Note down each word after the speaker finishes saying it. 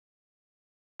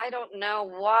I don't know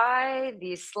why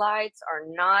these slides are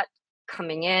not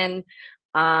coming in.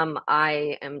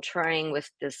 I am trying with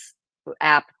this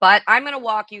app, but I'm going to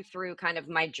walk you through kind of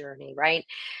my journey, right?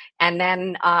 And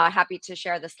then happy to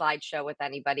share the slideshow with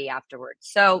anybody afterwards.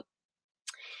 So,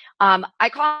 I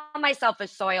call myself a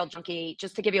soil junkie,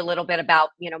 just to give you a little bit about,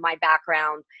 my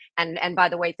background. And by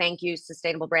the way, thank you,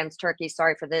 Sustainable Brands Turkey.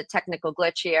 Sorry for the technical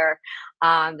glitch here.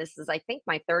 This is, I think,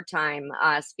 my third time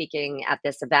speaking at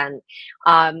this event.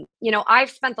 I've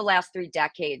spent the last 3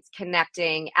 decades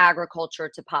connecting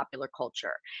agriculture to popular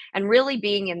culture and really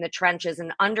being in the trenches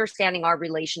and understanding our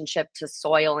relationship to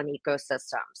soil and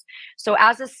ecosystems. So,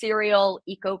 as a serial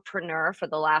ecopreneur for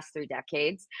the last 3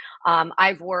 decades,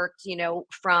 I've worked,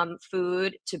 from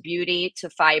food to beauty to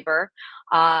fiber.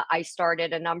 I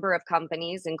started a number of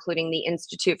companies, including the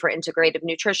Institute for Integrative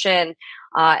Nutrition,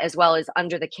 as well as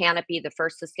Under the Canopy, the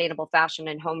first sustainable fashion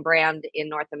and home brand in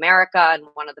North America and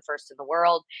one of the first in the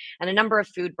world, and a number of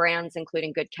food brands,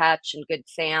 including Good Catch and Good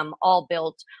Sam, all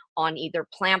built on either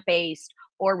plant-based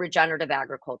or regenerative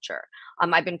agriculture.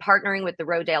 I've been partnering with the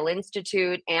Rodale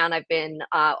Institute, and I've been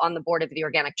on the board of the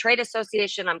Organic Trade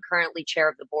Association. I'm currently chair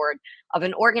of the board of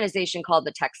an organization called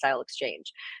the Textile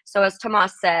Exchange. So, as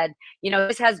Tomas said,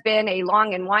 this has been a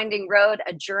long and winding road,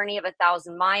 a journey of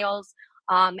 1,000 miles.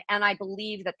 And I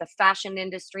believe that the fashion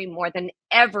industry, more than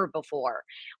ever before,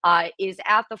 is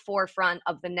at the forefront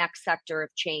of the next sector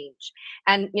of change.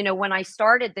 And, when I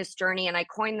started this journey and I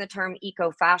coined the term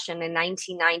eco fashion in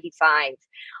 1995,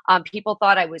 people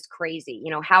thought I was crazy.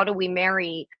 How do we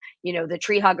marry, the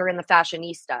tree hugger and the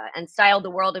fashionista and style the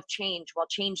world of change while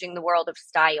changing the world of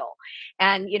style?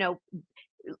 And,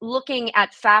 looking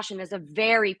at fashion as a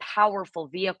very powerful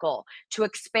vehicle to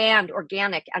expand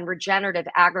organic and regenerative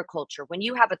agriculture. When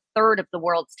you have a third of the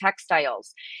world's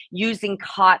textiles using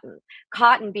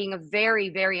cotton being a very,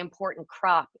 very important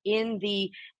crop in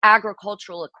the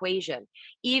agricultural equation,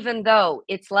 even though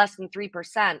it's less than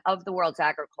 3% of the world's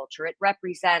agriculture, it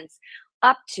represents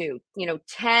up to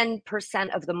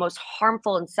 10% of the most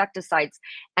harmful insecticides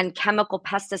and chemical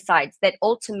pesticides that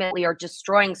ultimately are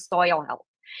destroying soil health.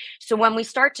 So when we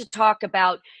start to talk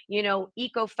about,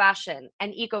 EcoFashion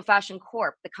and EcoFashion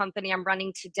Corp, the company I'm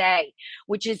running today,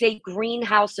 which is a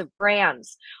greenhouse of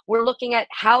brands, we're looking at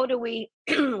how do we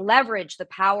leverage the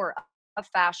power of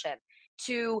fashion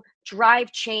to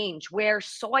drive change where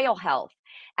soil health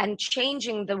and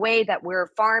changing the way that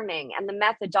we're farming and the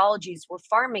methodologies we're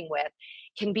farming with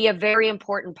can be a very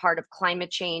important part of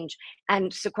climate change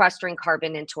and sequestering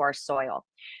carbon into our soil.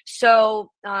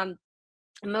 So,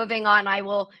 moving on, I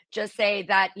will just say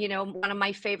that, one of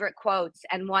my favorite quotes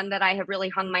and one that I have really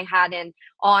hung my hat in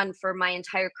on for my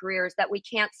entire career is that we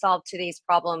can't solve today's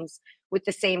problems with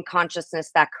the same consciousness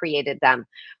that created them,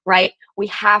 right? We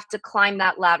have to climb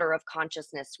that ladder of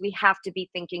consciousness. We have to be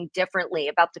thinking differently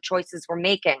about the choices we're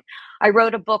making. I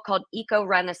wrote a book called Eco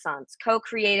Renaissance,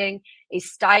 co-creating a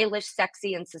stylish,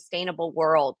 sexy, and sustainable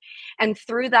world. And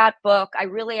through that book, I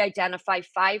really identify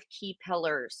 5 key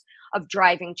pillars of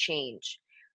driving change: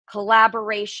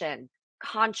 collaboration,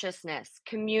 consciousness,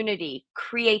 community,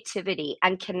 creativity,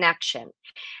 and connection.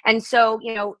 And so,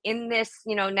 in this,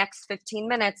 next 15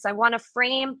 minutes, I want to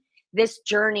frame this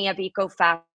journey of eco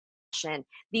fashion,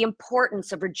 the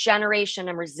importance of regeneration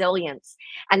and resilience,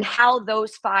 and how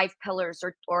those 5 pillars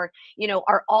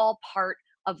are all part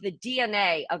of the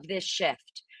DNA of this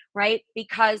shift, right?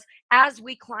 Because as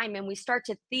we climb and we start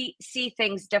to see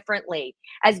things differently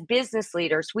as business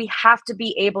leaders, we have to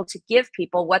be able to give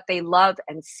people what they love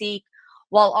and seek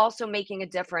while also making a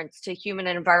difference to human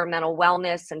and environmental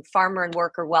wellness and farmer and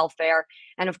worker welfare,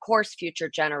 and of course, future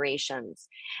generations.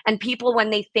 And people, when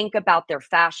they think about their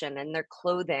fashion and their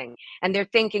clothing, and they're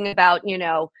thinking about,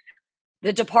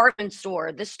 the department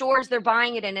store, the stores they're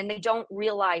buying it in, and they don't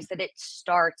realize that it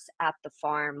starts at the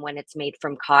farm when it's made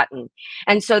from cotton.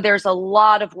 And so there's a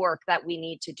lot of work that we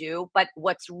need to do. But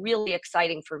what's really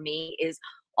exciting for me is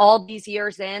all these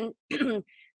years in,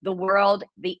 the world,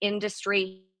 the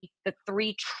industry, the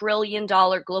 $3 trillion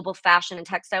global fashion and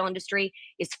textile industry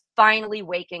is finally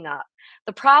waking up.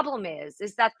 The problem is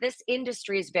that this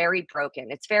industry is very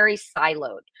broken. It's very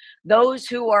siloed. Those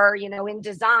who are, in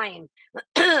design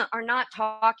are not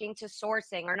talking to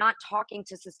sourcing, are not talking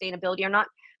to sustainability, are not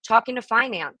talking to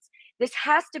finance. This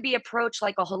has to be approached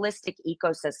like a holistic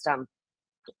ecosystem.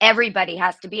 Everybody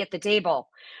has to be at the table,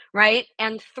 right?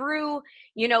 And through,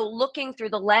 looking through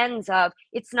the lens of,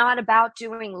 it's not about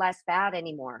doing less bad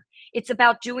anymore. It's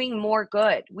about doing more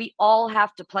good. We all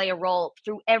have to play a role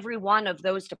through every one of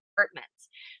those departments.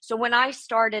 So when I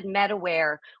started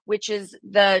MetaWare, which is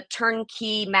the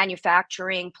turnkey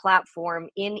manufacturing platform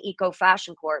in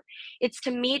EcoFashion Corp, it's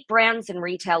to meet brands and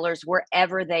retailers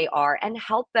wherever they are and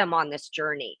help them on this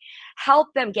journey, help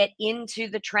them get into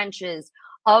the trenches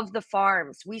of the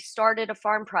farms. We started a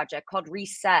farm project called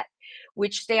Reset,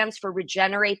 which stands for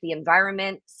Regenerate the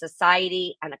Environment,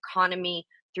 Society, and Economy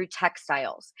through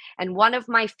Textiles. And one of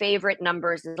my favorite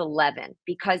numbers is 11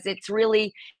 because it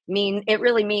really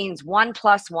means 1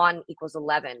 + 1 =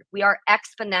 11. We are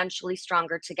exponentially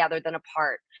stronger together than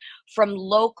apart, from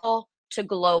local to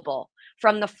global,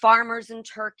 from the farmers in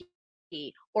Turkey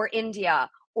or India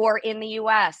or in the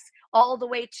US, all the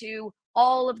way to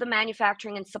all of the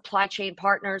manufacturing and supply chain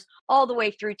partners, all the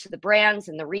way through to the brands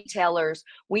and the retailers.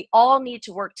 We all need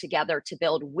to work together to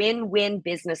build win-win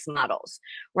business models,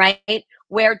 right?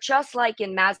 Where just like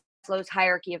in Maslow's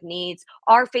hierarchy of needs,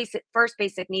 our first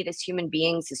basic need as human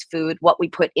beings is food, what we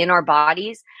put in our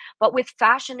bodies. But with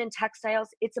fashion and textiles,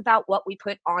 it's about what we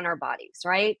put on our bodies,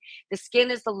 right? The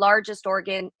skin is the largest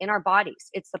organ in our bodies.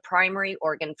 It's the primary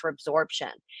organ for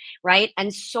absorption, right?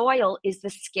 And soil is the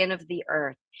skin of the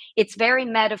earth. It's very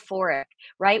metaphoric,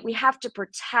 right? We have to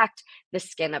protect the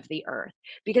skin of the earth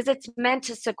because it's meant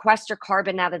to sequester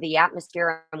carbon out of the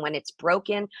atmosphere. And when it's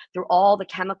broken through all the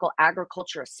chemical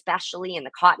agriculture, especially in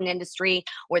the cotton industry,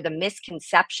 where the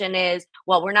misconception is,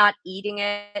 well, we're not eating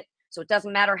it, so it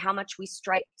doesn't matter how much we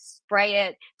spray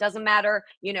it, doesn't matter,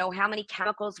 how many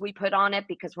chemicals we put on it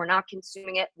because we're not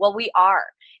consuming it. Well, we are.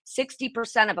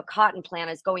 60% of a cotton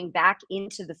plant is going back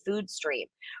into the food stream,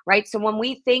 right? So when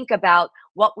we think about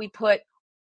what we put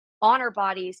on our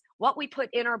bodies, what we put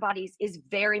in our bodies is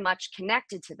very much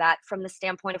connected to that from the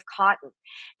standpoint of cotton.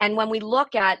 And when we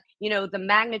look at, the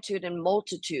magnitude and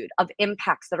multitude of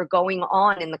impacts that are going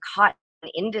on in the cotton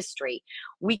industry,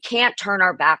 we can't turn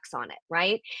our backs on it,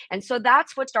 right? And so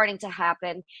that's what's starting to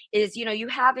happen is, you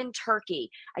have in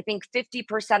Turkey, I think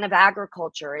 50% of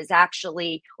agriculture is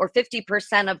actually, or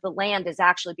 50% of the land is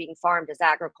actually being farmed as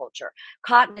agriculture.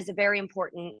 Cotton is a very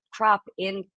important crop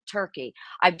in Turkey.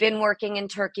 I've been working in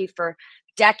Turkey for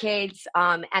decades,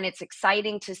 and it's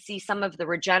exciting to see some of the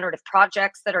regenerative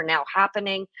projects that are now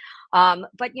happening.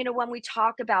 But when we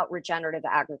talk about regenerative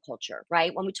agriculture,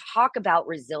 right, when we talk about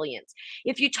resilience,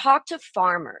 if you talk to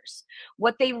farmers,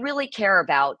 what they really care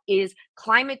about is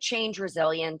climate change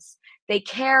resilience. They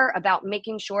care about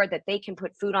making sure that they can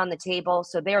put food on the table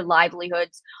so their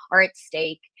livelihoods are at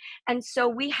stake. And so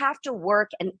we have to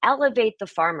work and elevate the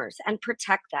farmers and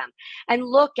protect them and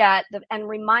look at and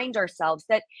remind ourselves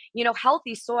that,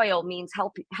 healthy soil means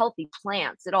healthy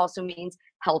plants. It also means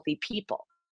healthy people.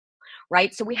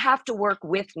 Right? So we have to work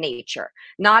with nature,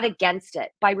 not against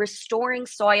it, by restoring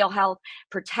soil health,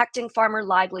 protecting farmer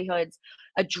livelihoods,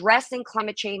 addressing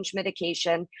climate change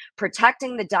mitigation,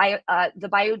 protecting the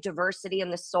biodiversity in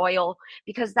the soil,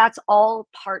 because that's all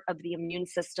part of the immune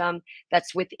system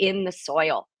that's within the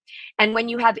soil. And when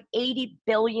you have 80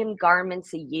 billion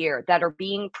garments a year that are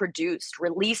being produced,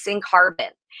 releasing carbon,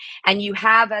 and you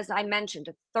have, as I mentioned,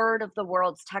 a third of the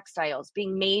world's textiles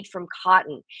being made from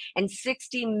cotton, and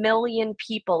 60 million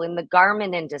people in the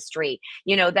garment industry,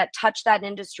 that touch that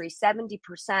industry,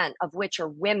 70% of which are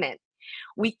women,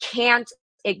 we can't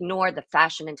ignore the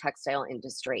fashion and textile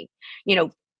industry.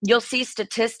 You'll see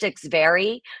statistics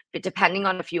vary, but depending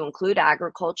on if you include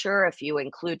agriculture, if you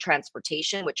include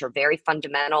transportation, which are very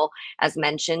fundamental, as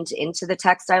mentioned, into the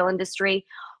textile industry.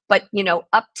 But,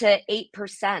 up to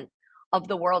 8% of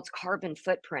the world's carbon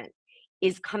footprint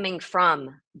is coming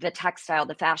from the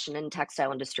fashion and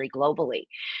textile industry globally.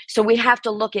 So we have to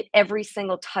look at every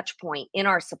single touch point in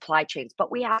our supply chains,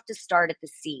 but we have to start at the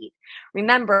seed.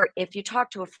 Remember, if you talk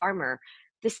to a farmer,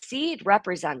 the seed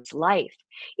represents life.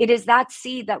 It is that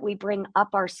seed that we bring up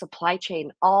our supply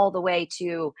chain all the way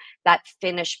to that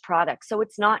finished product. So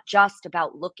it's not just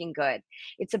about looking good.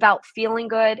 It's about feeling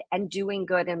good and doing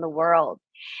good in the world.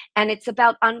 And it's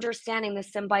about understanding the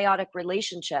symbiotic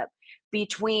relationship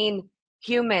between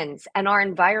humans and our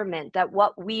environment, that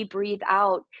what we breathe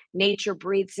out, nature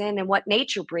breathes in, and what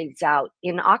nature breathes out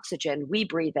in oxygen, we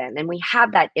breathe in, and we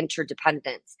have that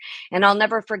interdependence. And I'll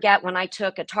never forget when I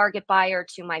took a Target buyer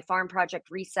to my farm project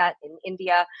Reset in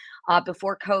India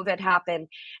before COVID happened,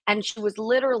 and she was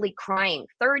literally crying.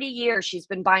 30 years she's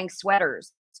been buying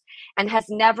sweaters and has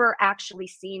never actually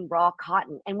seen raw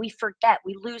cotton. And we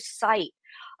lose sight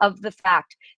of the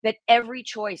fact that every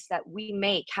choice that we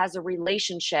make has a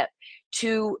relationship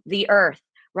to the earth,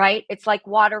 right? It's like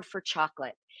water for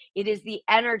chocolate. It is the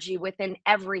energy within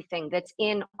everything that's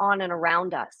in, on, and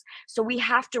around us. So we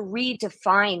have to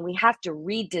redefine, we have to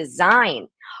redesign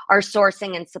our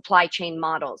sourcing and supply chain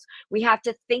models. We have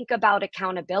to think about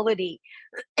accountability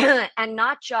and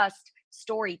not just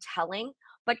storytelling,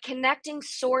 but connecting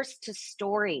source to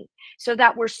story so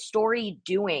that we're story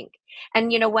doing.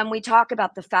 And, when we talk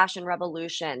about the fashion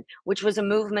revolution, which was a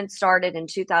movement started in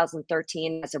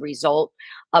 2013 as a result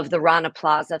of the Rana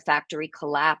Plaza factory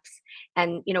collapse,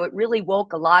 and, it really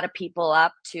woke a lot of people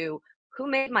up to who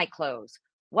made my clothes?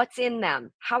 What's in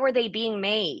them? How are they being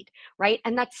made? Right.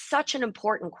 And that's such an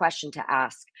important question to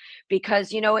ask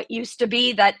because, it used to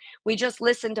be that we just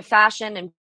listened to fashion and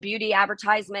beauty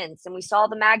advertisements and we saw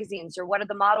the magazines or what are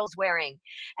the models wearing,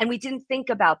 and we didn't think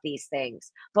about these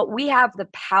things. But we have the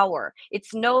power.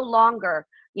 It's no longer,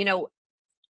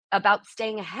 about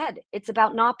staying ahead. It's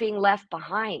about not being left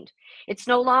behind. It's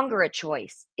no longer a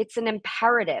choice. It's an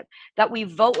imperative that we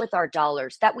vote with our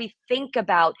dollars, that we think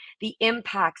about the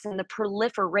impacts and the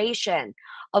proliferation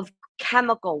of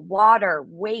chemical, water,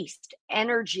 waste,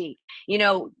 energy,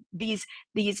 these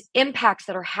impacts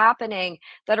that are happening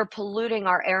that are polluting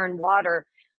our air and water,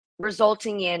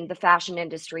 resulting in the fashion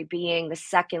industry being the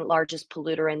second largest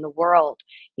polluter in the world,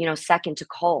 second to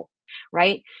coal.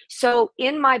 Right. So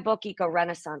in my book, Eco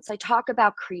Renaissance, I talk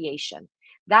about creation.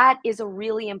 That is a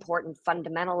really important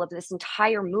fundamental of this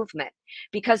entire movement,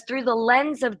 because through the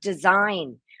lens of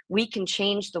design, we can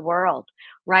change the world,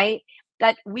 right?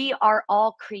 That we are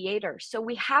all creators. So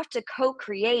we have to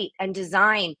co-create and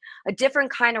design a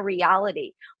different kind of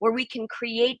reality where we can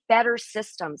create better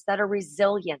systems that are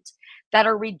resilient, that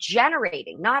are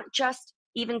regenerating, not just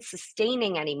even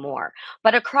sustaining anymore,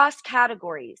 but across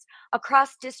categories,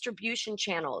 across distribution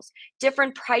channels,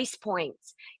 different price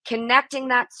points, connecting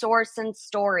that source and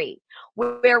story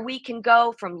where we can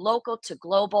go from local to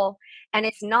global. And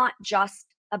it's not just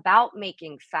about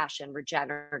making fashion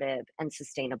regenerative and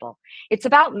sustainable. It's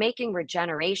about making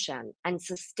regeneration and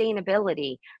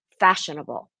sustainability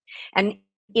fashionable. And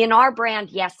in our brand,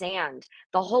 Yes And,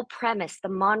 the whole premise, the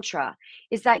mantra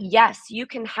is that yes, you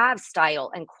can have style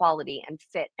and quality and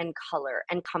fit and color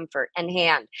and comfort and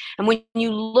hand. And when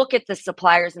you look at the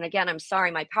suppliers, and again, I'm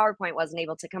sorry, my PowerPoint wasn't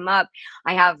able to come up.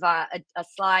 I have a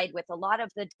slide with a lot of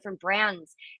the different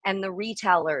brands and the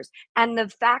retailers and the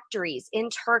factories in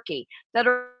Turkey that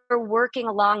are working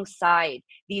alongside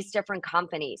these different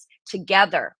companies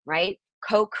together, right?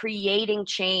 Co-creating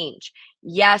change.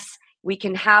 Yes, we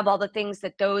can have all the things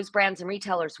that those brands and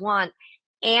retailers want.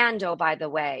 And oh, by the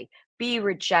way, be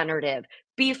regenerative,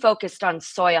 be focused on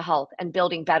soil health and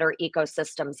building better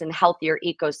ecosystems and healthier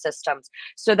ecosystems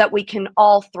so that we can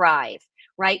all thrive,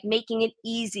 right? Making it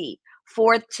easy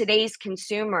for today's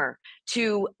consumer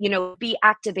to, be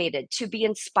activated, to be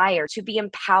inspired, to be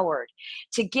empowered,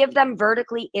 to give them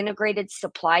vertically integrated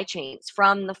supply chains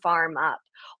from the farm up.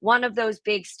 One of those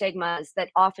big stigmas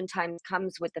that oftentimes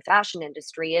comes with the fashion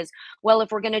industry is, well,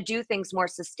 if we're going to do things more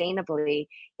sustainably,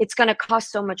 it's going to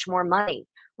cost so much more money,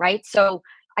 right? So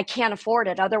I can't afford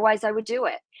it. Otherwise, I would do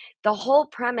it. The whole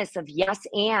premise of Yes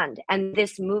and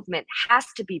this movement has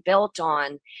to be built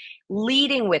on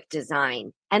leading with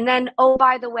design. And then, oh,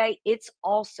 by the way, it's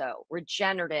also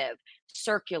regenerative,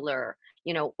 circular,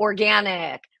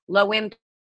 organic, low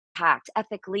impact,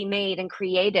 ethically made and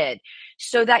created,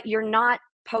 so that you're not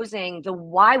posing the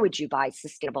why would you buy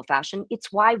sustainable fashion?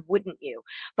 It's why wouldn't you?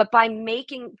 But by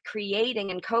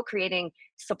creating and co-creating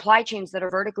supply chains that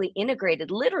are vertically integrated,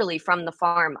 literally from the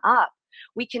farm up,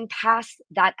 we can pass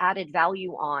that added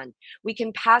value on. We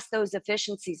can pass those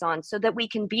efficiencies on so that we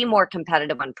can be more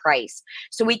competitive on price.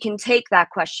 So we can take that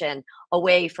question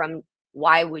away from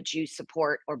why would you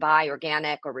support or buy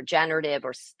organic or regenerative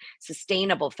or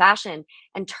sustainable fashion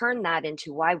and turn that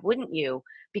into why wouldn't you?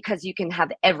 Because you can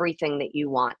have everything that you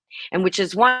want. And which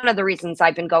is one of the reasons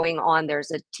I've been going on.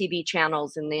 There's a TV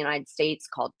channels in the United States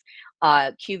called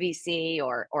QVC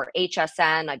or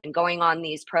HSN. I've been going on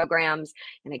these programs.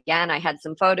 And again, I had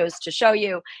some photos to show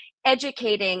you,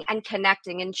 educating and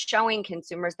connecting and showing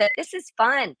consumers that this is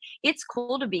fun. It's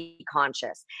cool to be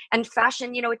conscious. And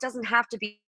fashion, it doesn't have to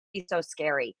be so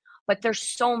scary, but there's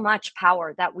so much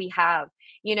power that we have,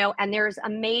 and there's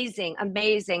amazing,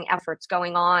 amazing efforts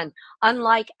going on,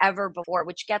 unlike ever before,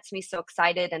 which gets me so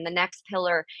excited. And the next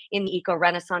pillar in the Eco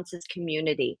Renaissance is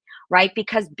community, right?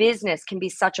 Because business can be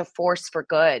such a force for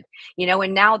good,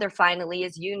 and now there finally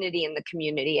is unity in the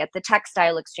community. At the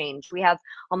Textile Exchange, we have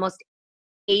almost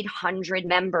 800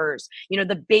 members,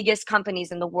 the biggest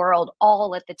companies in the world,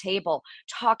 all at the table,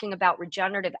 talking about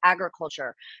regenerative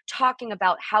agriculture, talking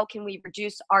about how can we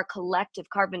reduce our collective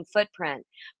carbon footprint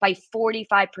by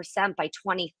 45% by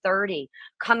 2030,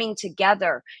 coming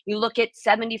together. You look at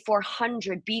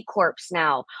 7,400 B Corps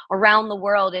now around the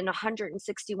world in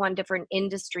 161 different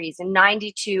industries in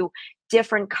 92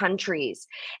 different countries.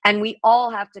 And we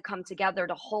all have to come together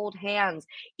to hold hands,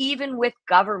 even with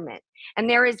government. And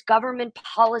there is government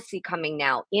policy coming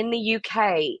now in the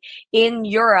UK, in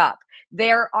Europe.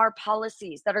 There are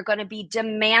policies that are going to be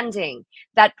demanding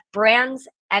that brands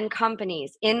and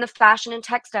companies in the fashion and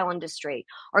textile industry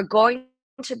are going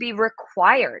to be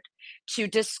required to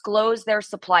disclose their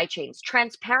supply chains.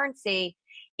 Transparency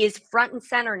is front and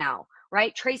center now,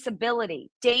 right? Traceability,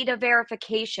 data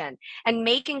verification, and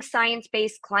making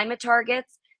science-based climate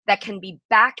targets that can be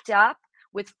backed up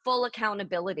with full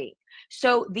accountability.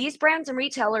 So these brands and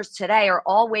retailers today are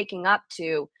all waking up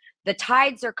to the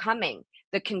tides are coming.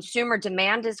 The consumer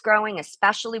demand is growing,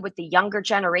 especially with the younger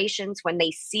generations when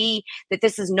they see that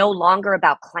this is no longer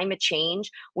about climate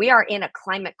change. We are in a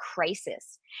climate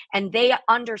crisis. And they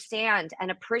understand and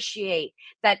appreciate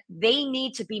that they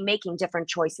need to be making different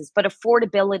choices. But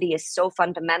affordability is so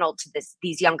fundamental to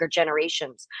these younger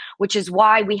generations, which is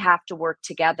why we have to work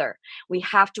together. We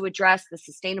have to address the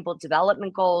sustainable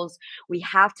development goals. We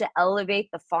have to elevate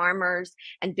the farmers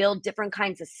and build different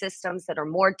kinds of systems that are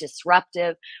more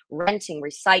disruptive, renting,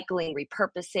 recycling,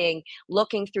 repurposing,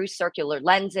 looking through circular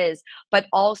lenses, but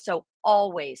also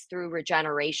always through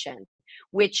regeneration,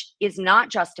 which is not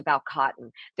just about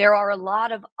cotton. There are a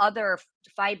lot of other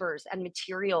fibers and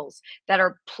materials that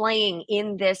are playing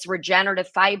in this regenerative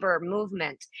fiber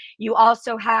movement. You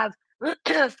also have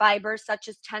fibers such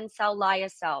as tensile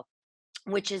lyocell,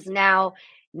 which is now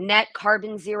net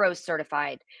carbon zero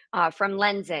certified from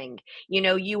Lenzing.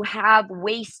 You have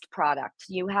waste products,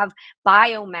 you have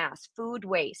biomass, food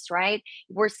waste, right?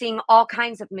 We're seeing all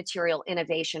kinds of material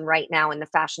innovation right now in the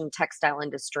fashion and textile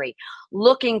industry,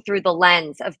 looking through the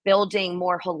lens of building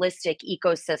more holistic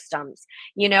ecosystems,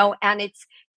 and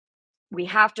we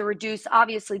have to reduce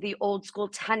obviously the old school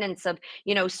tenets of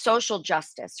social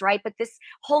justice, right? But this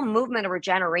whole movement of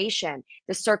regeneration,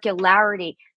 the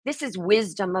circularity, this is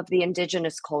wisdom of the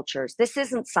indigenous cultures. This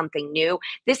isn't something new.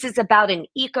 This is about an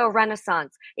eco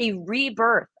renaissance, a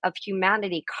rebirth of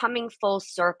humanity coming full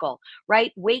circle,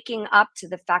 right? Waking up to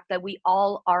the fact that we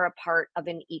all are a part of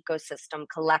an ecosystem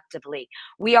collectively.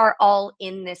 We are all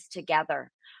in this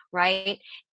together, right?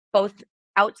 Both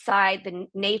outside the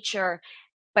nature,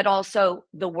 but also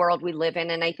the world we live in.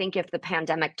 And I think if the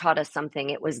pandemic taught us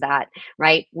something, it was that,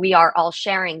 right? We are all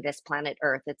sharing this planet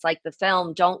Earth. It's like the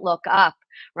film Don't Look Up,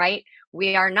 right?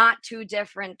 We are not two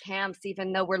different camps,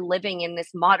 even though we're living in this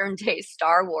modern day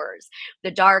Star Wars,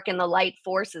 the dark and the light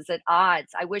forces at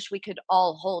odds. I wish we could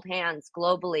all hold hands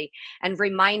globally and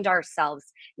remind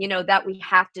ourselves, that we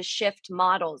have to shift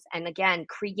models and again,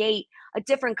 create a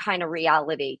different kind of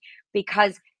reality,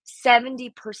 because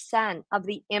 70% of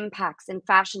the impacts in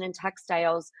fashion and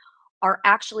textiles are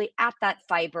actually at that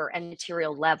fiber and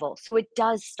material level. So it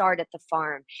does start at the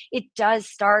farm. It does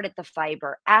start at the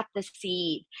fiber, at the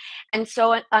seed. And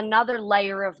so another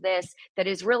layer of this that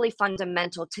is really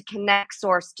fundamental to connect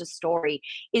source to story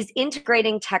is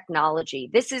integrating technology.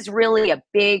 This is really a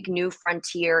big new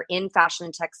frontier in fashion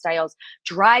and textiles,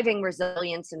 driving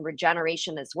resilience and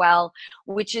regeneration as well,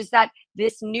 which is that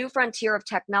this new frontier of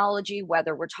technology,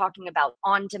 whether we're talking about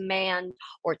on demand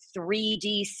or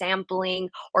 3D sampling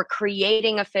or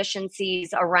creating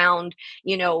efficiencies around,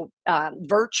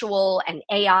 virtual and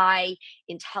AI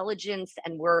intelligence,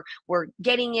 and we're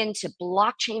getting into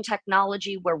blockchain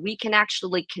technology where we can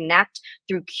actually connect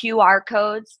through QR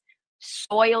codes,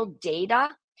 soil data,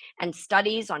 and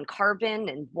studies on carbon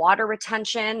and water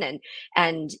retention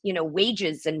and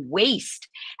wages and waste,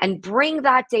 and bring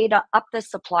that data up the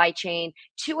supply chain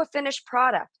to a finished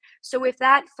product. So if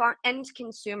that end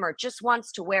consumer just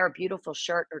wants to wear a beautiful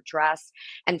shirt or dress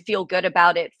and feel good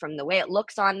about it from the way it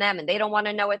looks on them, and they don't want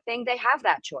to know a thing, they have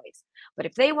that choice. But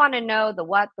if they want to know the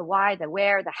what, the why, the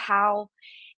where, the how,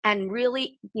 and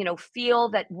really, feel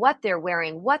that what they're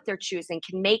wearing, what they're choosing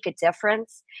can make a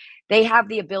difference, they have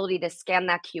the ability to scan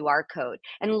that QR code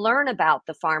and learn about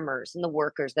the farmers and the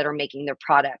workers that are making their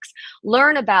products,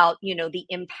 learn about, the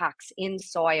impacts in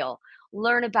soil,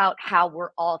 learn about how we're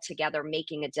all together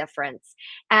making a difference,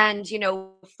 and,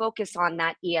 focus on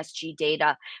that ESG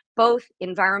data, both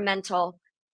environmental,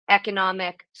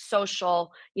 economic,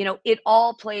 social, it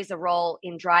all plays a role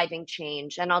in driving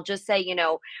change. And I'll just say,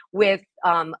 with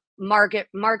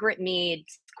Margaret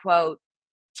Mead's quote,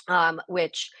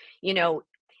 which,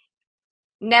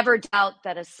 Never doubt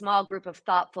that a small group of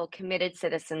thoughtful, committed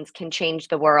citizens can change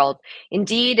the world.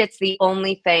 Indeed, it's the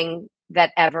only thing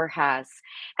that ever has.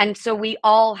 And so we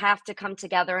all have to come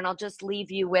together. And I'll just leave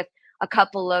you with a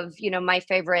couple of, my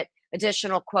favorite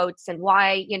additional quotes and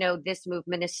why, this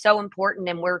movement is so important.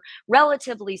 And we're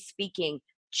relatively speaking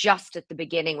just at the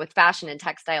beginning with fashion and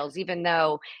textiles, even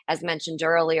though, as mentioned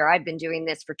earlier, I've been doing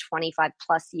this for 25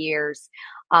 plus years,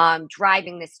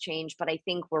 driving this change. But I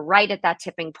think we're right at that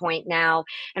tipping point now.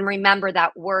 And remember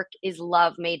that work is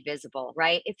love made visible,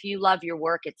 right? If you love your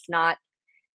work, it's not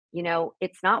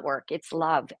work, it's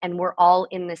love. And we're all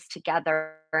in this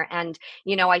together. And,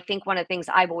 I think one of the things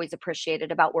I've always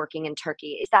appreciated about working in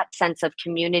Turkey is that sense of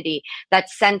community, that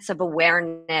sense of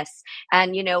awareness,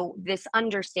 and, this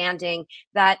understanding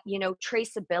that,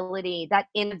 traceability, that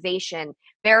innovation,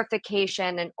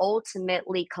 verification, and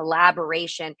ultimately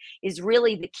collaboration is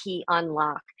really the key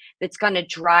unlock that's going to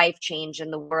drive change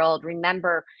in the world.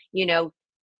 Remember,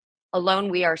 alone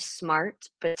we are smart,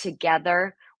 but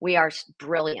together we are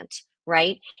brilliant,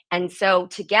 right? And so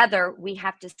together we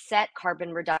have to set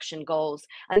carbon reduction goals,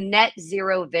 a net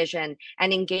zero vision,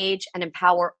 and engage and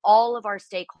empower all of our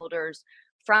stakeholders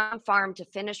from farm to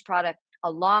finished product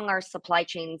along our supply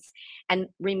chains. And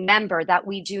remember that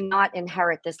we do not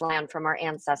inherit this land from our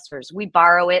ancestors. We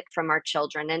borrow it from our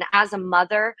children. And as a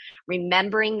mother,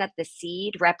 remembering that the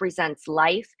seed represents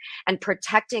life and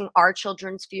protecting our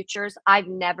children's futures, I've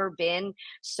never been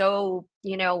so,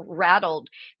 rattled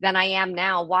than I am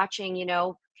now watching,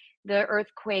 the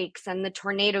earthquakes and the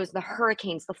tornadoes, the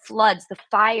hurricanes, the floods, the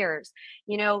fires.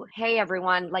 Hey,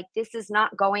 everyone, like this is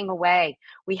not going away.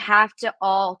 We have to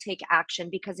all take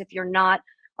action because if you're not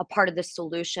a part of the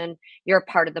solution, you're a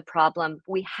part of the problem.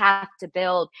 We have to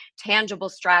build tangible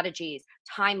strategies,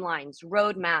 timelines,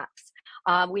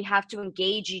 roadmaps. We have to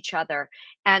engage each other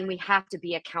and we have to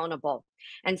be accountable.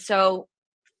 And so,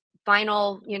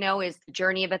 final, is the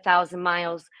journey of 1,000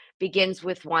 miles begins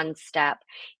with one step.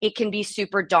 It can be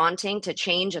super daunting to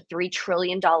change a $3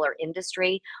 trillion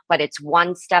industry, but it's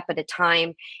one step at a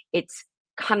time. It's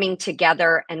coming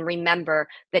together. And remember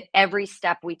that every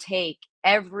step we take,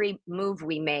 every move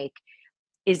we make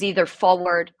is either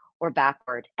forward or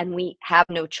backward. And we have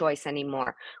no choice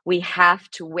anymore. We have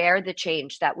to wear the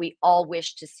change that we all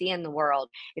wish to see in the world.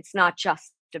 It's not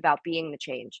just about being the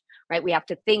change, right? We have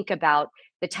to think about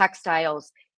the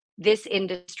textiles, this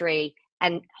industry,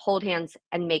 and hold hands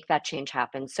and make that change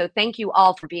happen. So thank you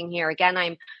all for being here. Again,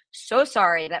 I'm so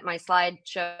sorry that my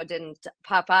slideshow didn't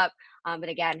pop up, but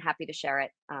again, happy to share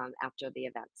it after the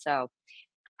event. So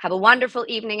have a wonderful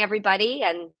evening, everybody,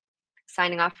 and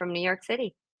signing off from New York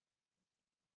City.